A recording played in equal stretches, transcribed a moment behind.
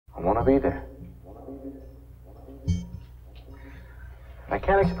to be there. I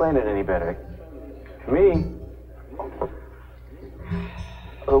can't explain it any better. To me,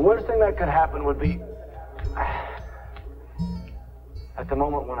 the worst thing that could happen would be at the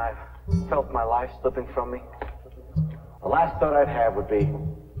moment when I felt my life slipping from me. The last thought I'd have would be,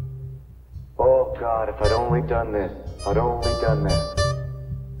 oh God, if I'd only done this, if I'd only done this.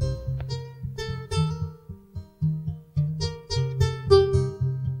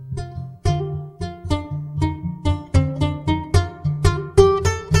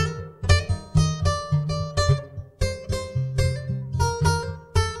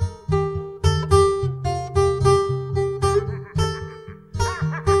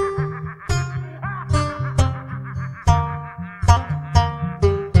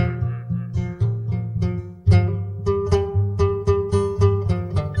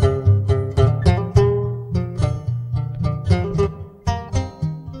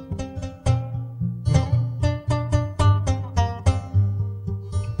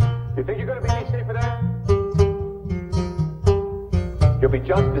 You think you're going to be any safer there? You'll be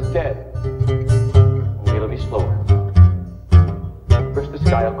just as dead. Only it'll be slower. First the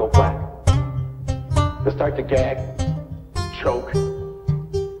sky will go black. You'll start to gag, choke.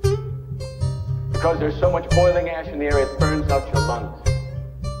 Because there's so much boiling ash in the air, it burns out your lungs.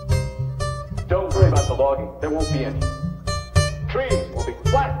 Don't worry about the logging. There won't be any. Trees will be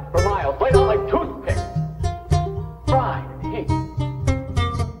flat for miles, laid out like toothpicks. Fried in heat.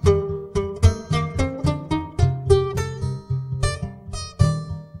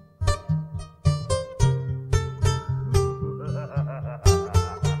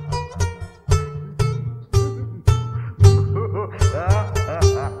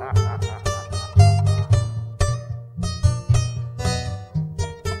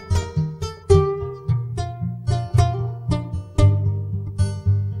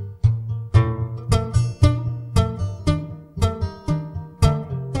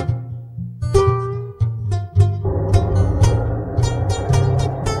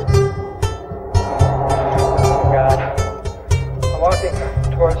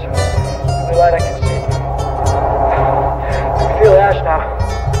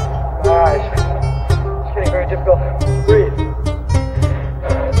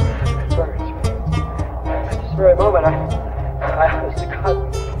 I honestly, God,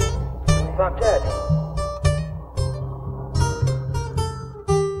 I'm dead.